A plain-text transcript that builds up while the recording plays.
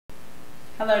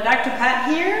Hello, Dr. Pat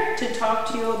here to talk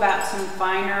to you about some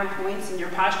finer points in your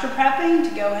posture prepping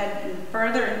to go ahead and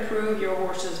further improve your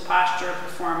horse's posture,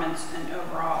 performance, and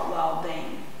overall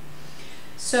well-being.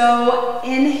 So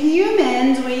in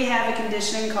humans, we have a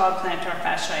condition called plantar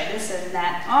fasciitis, and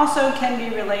that also can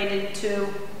be related to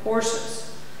horses.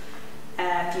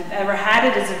 If you've ever had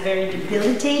it, it's a very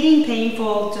debilitating,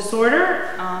 painful disorder,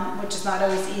 which is not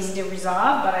always easy to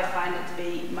resolve, but I find it to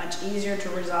be much easier to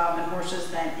resolve in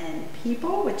horses than in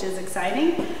people, which is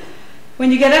exciting.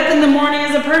 When you get up in the morning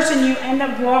as a person, you end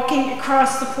up walking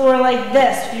across the floor like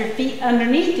this with your feet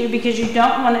underneath you because you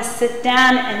don't want to sit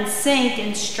down and sink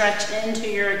and stretch into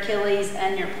your Achilles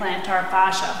and your plantar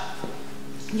fascia.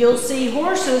 You'll see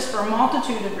horses, for a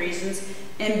multitude of reasons,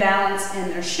 imbalance in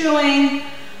their shoeing,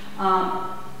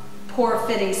 poor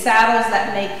fitting saddles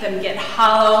that make them get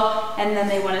hollow, and then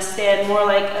they want to stand more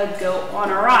like a goat on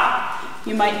a rock.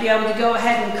 You might be able to go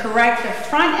ahead and correct the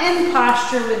front end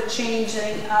posture with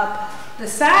changing up the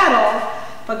saddle,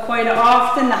 but quite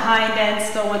often the hind end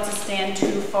still wants to stand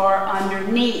too far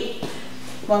underneath.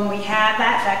 When we have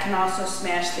that, that can also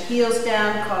smash the heels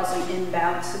down, causing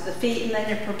imbalance of the feet, and then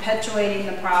you're perpetuating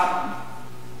the problem.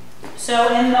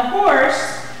 So in the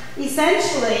horse,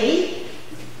 essentially,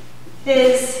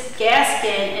 his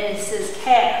gaskin is his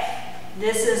calf.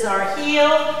 This is our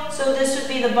heel, so this would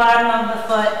be the bottom of the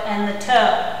foot and the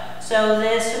toe. So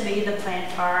this would be the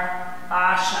plantar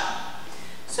fascia.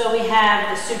 So we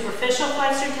have the superficial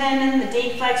flexor tendon, the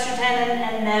deep flexor tendon,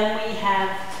 and then we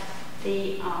have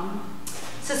the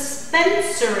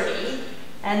suspensory,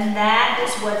 and that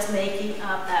is what's making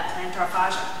up that plantar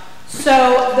fascia.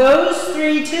 So those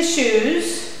three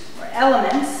tissues,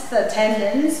 elements, the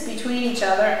tendons between each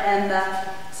other and the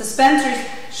suspensories,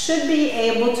 should be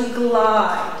able to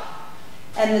glide.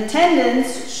 And the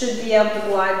tendons should be able to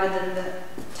glide within the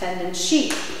tendon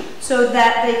sheath so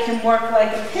that they can work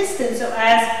like a piston. So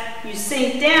as you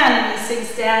sink down, and he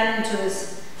sinks down into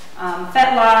his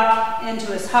fetlock,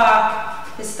 into his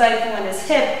hock, his stifle, and his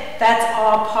hip, that's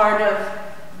all part of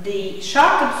the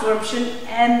shock absorption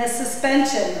and the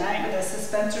suspension, right, with the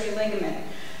suspensory ligament.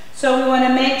 So we want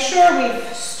to make sure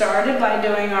we've started by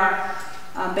doing our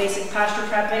basic posture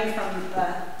prepping from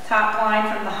the top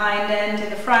line, from the hind end to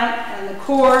the front, and the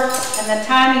core, and the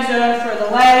timing zone for the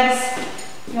legs.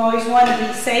 You always want to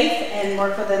be safe and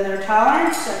work within their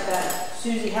tolerance. So I've got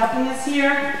Susie helping us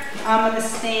here. I'm going to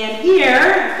stand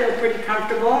here, feel pretty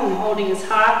comfortable. I'm holding his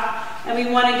hock, and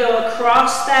we want to go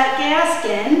across that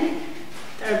gaskin,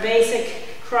 our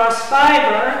basic cross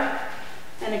fiber,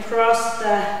 and across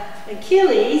the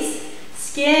Achilles.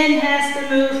 Skin has to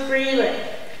move freely.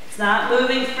 It's not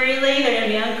moving freely, they're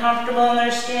going to be uncomfortable in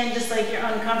their skin, just like you're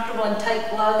uncomfortable in tight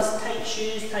gloves, tight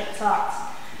shoes, tight socks.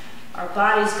 Our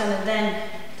body's going to then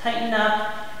tighten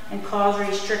up and cause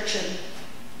restriction.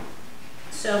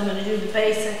 So I'm going to do the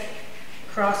basic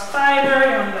cross fiber.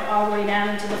 You want to go all the way down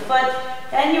into the foot.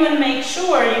 Then you want to make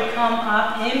sure you come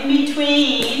up in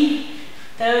between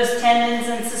those tendons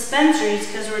and suspensories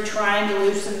because we're trying to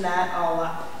loosen that all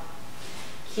up.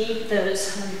 Keep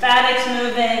those lymphatics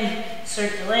moving,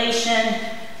 circulation.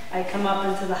 I come up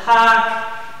into the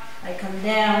hock, I come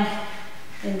down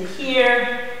into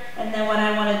here, and then what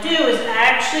I want to do is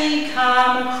actually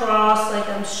come across like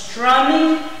I'm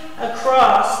strumming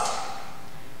across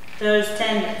those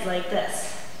tendons like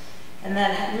this. And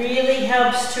that really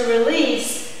helps to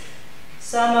release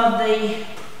some of the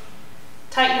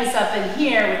tightness up in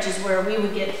here, which is where we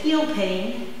would get heel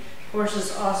pain.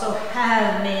 Horses also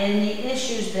have many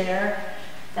issues there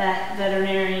that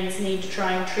veterinarians need to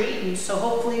try and treat, and so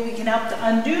hopefully we can help to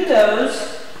undo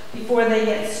those before they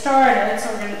get started.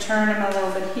 So we're going to turn them a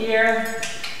little bit here.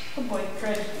 Oh boy,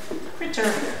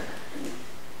 critter.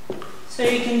 So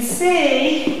you can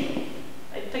see,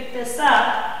 if I pick this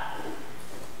up,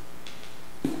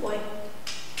 boy,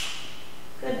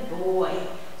 good boy.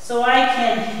 So I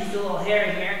can, he's a little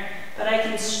hairy here, but I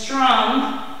can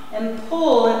strum and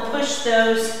pull and push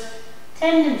those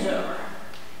tendons over.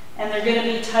 And they're going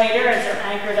to be tighter as they're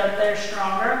anchored up there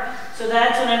stronger. So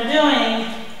that's what I'm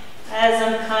doing as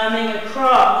I'm coming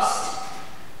across.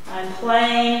 I'm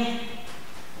playing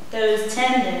those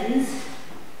tendons.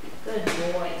 Good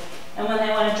boy. And when they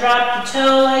want to drop the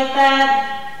toe like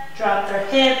that, drop their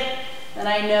hip, then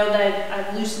I know that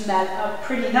I've loosened that up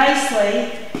pretty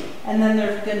nicely. And then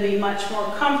they're going to be much more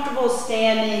comfortable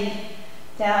standing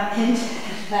down into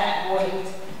that weight.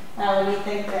 Now, what do you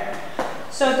think there?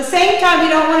 So at the same time, you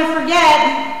don't want to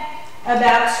forget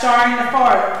about starring the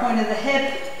forward. The point of the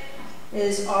hip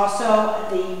is also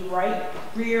the right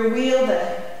rear wheel,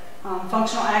 the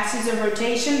functional axis of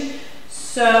rotation.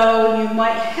 So you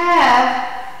might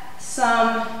have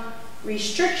some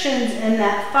restrictions in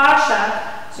that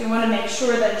fascia. So you want to make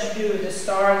sure that you do the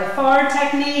star and the far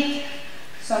technique.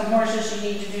 Some horses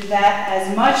you need to do that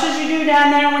as much as you do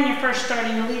down there when you're first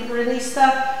starting to release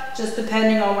stuff, just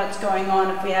depending on what's going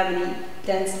on, if we have any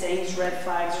dense stains, red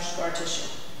flags, or scar tissue.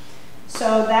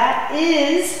 So that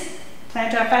is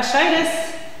plantar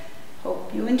fasciitis.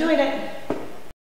 Hope you enjoyed it.